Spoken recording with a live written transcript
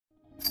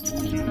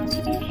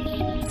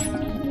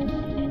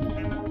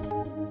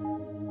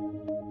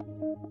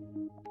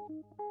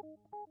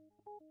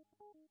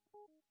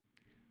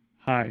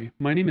Hi,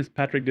 my name is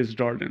Patrick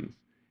Desjardins.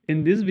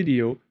 In this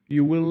video,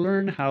 you will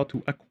learn how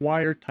to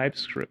acquire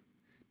TypeScript.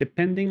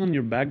 Depending on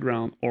your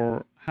background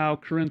or how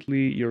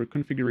currently your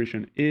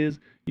configuration is,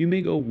 you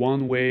may go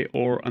one way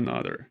or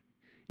another.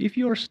 If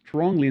you are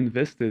strongly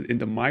invested in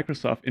the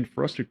Microsoft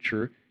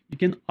infrastructure, you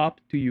can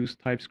opt to use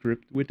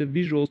TypeScript with the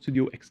Visual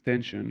Studio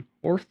extension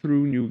or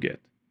through NuGet.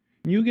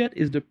 NuGet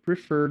is the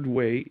preferred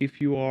way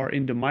if you are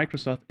in the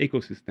Microsoft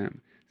ecosystem,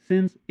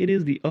 since it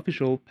is the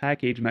official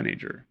package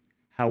manager.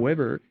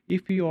 However,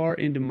 if you are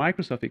in the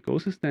Microsoft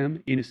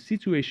ecosystem in a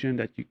situation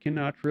that you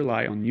cannot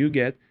rely on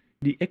NuGet,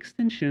 the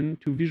extension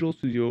to Visual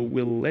Studio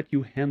will let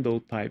you handle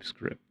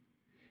TypeScript.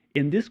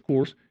 In this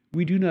course,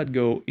 we do not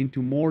go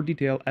into more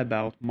detail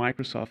about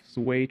Microsoft's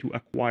way to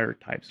acquire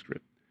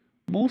TypeScript,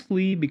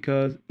 mostly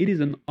because it is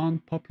an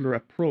unpopular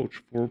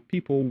approach for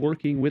people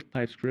working with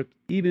TypeScript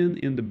even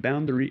in the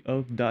boundary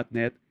of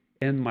 .NET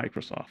and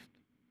Microsoft.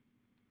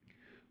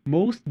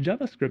 Most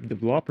JavaScript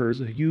developers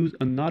use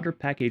another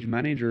package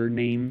manager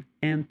named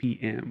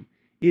npm.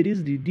 It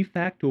is the de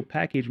facto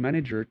package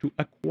manager to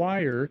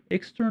acquire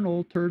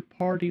external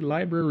third-party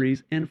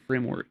libraries and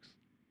frameworks.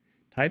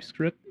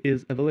 TypeScript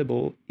is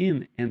available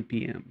in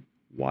npm.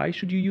 Why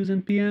should you use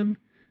npm?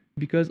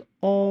 Because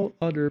all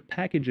other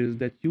packages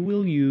that you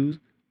will use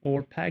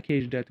or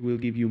package that will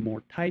give you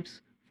more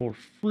types for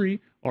free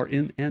are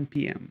in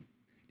npm.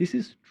 This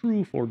is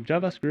true for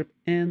JavaScript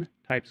and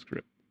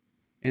TypeScript.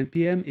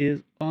 npm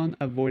is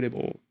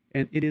unavoidable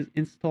and it is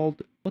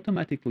installed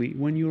automatically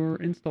when you're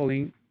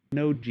installing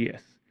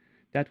Node.js,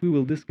 that we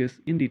will discuss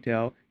in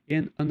detail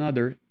in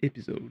another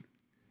episode.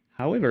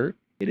 However,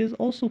 it is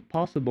also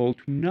possible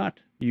to not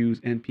use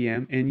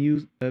npm and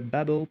use a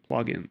Babel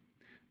plugin.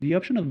 The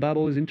option of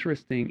Babel is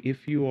interesting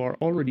if you are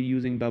already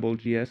using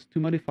Babel.js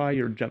to modify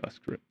your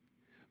JavaScript.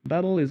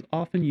 Babel is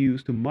often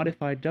used to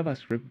modify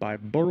JavaScript by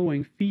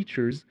borrowing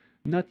features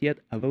not yet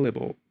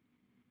available,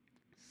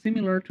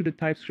 similar to the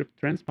TypeScript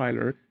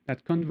transpiler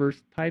that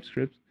converts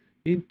TypeScript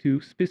into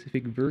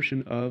specific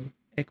version of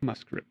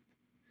ECMAScript.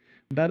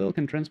 Babel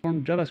can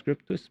transform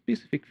JavaScript to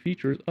specific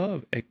features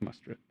of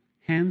ECMAScript.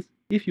 Hence,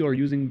 if you are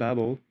using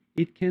Babel,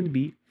 it can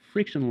be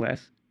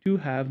frictionless to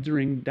have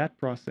during that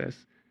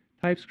process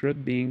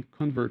TypeScript being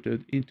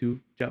converted into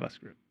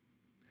JavaScript.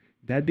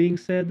 That being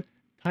said,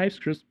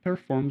 TypeScript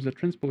performs the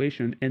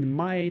transpilation and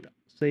might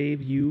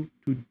save you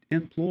to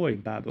employ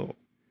Babel.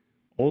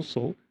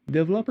 Also,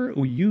 developers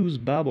who use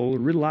Babel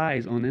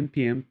relies on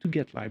npm to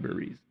get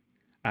libraries.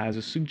 As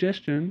a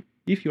suggestion,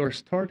 if you are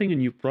starting a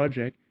new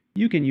project,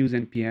 you can use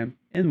npm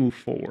and move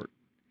forward.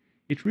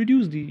 It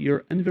reduces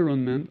your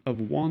environment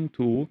of one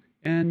tool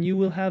and you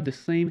will have the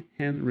same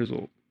end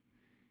result.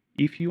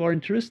 If you are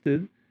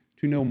interested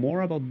to know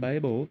more about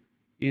Babel,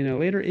 in a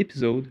later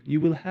episode, you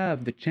will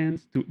have the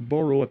chance to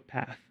borrow a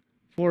path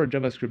for a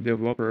JavaScript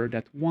developer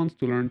that wants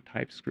to learn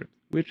TypeScript,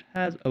 which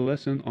has a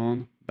lesson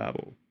on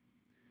Babel.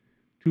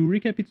 To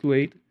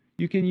recapitulate,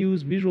 you can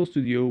use Visual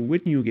Studio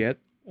with NuGet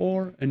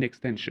or an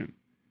extension.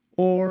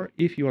 Or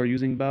if you are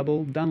using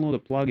Babel, download a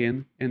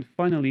plugin, and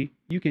finally,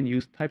 you can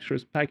use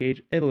TypeScript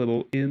package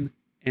available in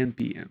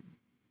npm.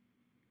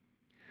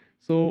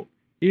 So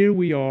here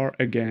we are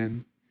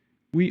again.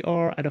 We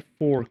are at a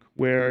fork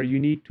where you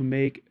need to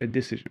make a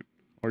decision.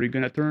 Are you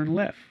going to turn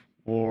left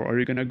or are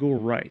you going to go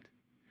right?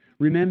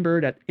 Remember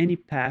that any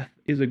path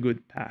is a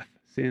good path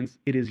since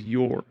it is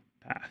your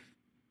path.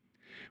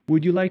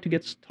 Would you like to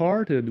get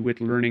started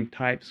with learning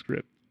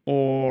TypeScript,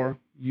 or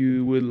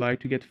you would like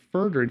to get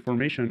further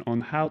information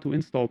on how to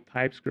install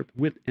TypeScript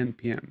with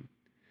npm,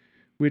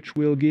 which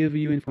will give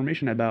you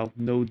information about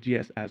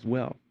Node.js as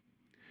well?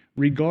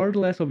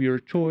 Regardless of your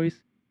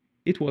choice,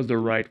 it was the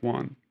right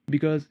one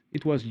because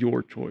it was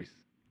your choice.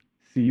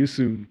 See you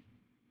soon.